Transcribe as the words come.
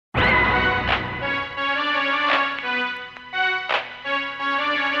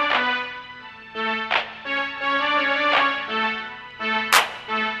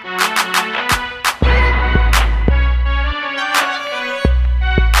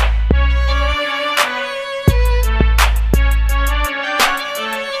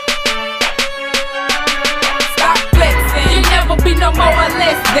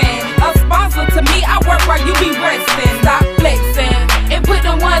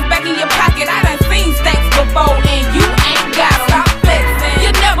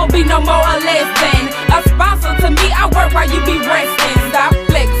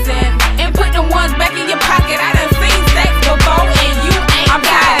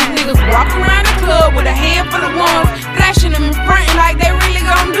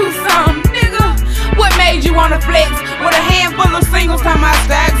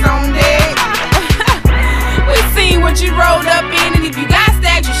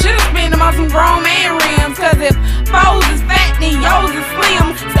foes is fat, then yours is slim.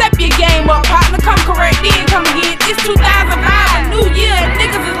 Step your game up, partner, come correct, then come again. It's 2005, a new year, and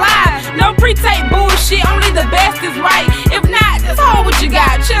niggas is live. No pre-tape bullshit, only the best is right. If not, just hold what you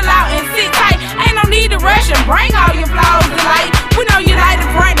got, chill out and sit tight. Ain't no need to rush and bring all your flaws to light. We know you like to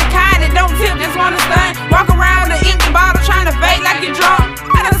bring the kind that don't tip, just wanna stun. Walk around with an empty bottle trying to fake like you're drunk.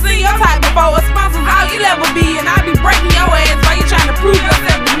 I done seen your type before, a sponsor's all you'll ever be. And I be breaking your ass while you trying to prove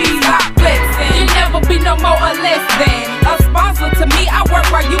yourself to me. Stop flexing, you never be no more or less than a sponsor to me. I work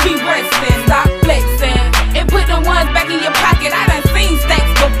while you be resting. Stop flexing and put the ones back in your pocket. I done seen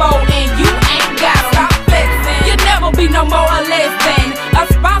stacks before and you ain't got them. Stop flexing, you never be no more or less than a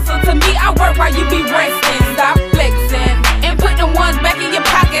sponsor to me. I work while you be resting. Stop flexing and put the ones back in your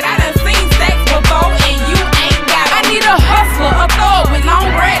pocket. I done seen stacks before and you ain't got them. I need a hustler, a thug with long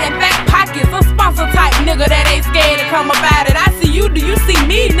bread and back pockets, a sponsor type nigga that ain't scared to come about it. I see you, do you see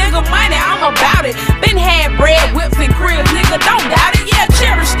me? Nigga, money, I'm about it. Been had bread, whips and cribs, nigga, don't doubt it. Yeah,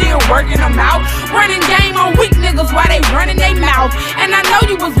 Cherish still working them out, running game on weak niggas while they running they mouth. And I know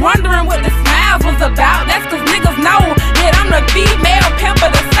you was wondering what the smiles was about. That's cause niggas know that I'm the female pimp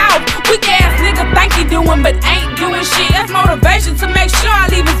of the South. Weak ass nigga think he doing but ain't doing shit. That's motivation to make sure I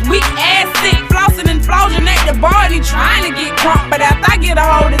leave his weak ass sick. Flossing and flogging at the bar and he trying to get crunk. But after I get a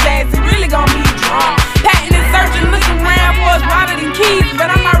hold of his ass, he really gon' be drunk. Patting and searching, looking around for his wallet and keys. But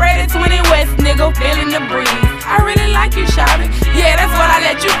I'm already 20 West nigga, feeling the breeze. I really like you, shawty. Yeah, that's what I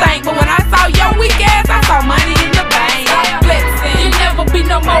let you think.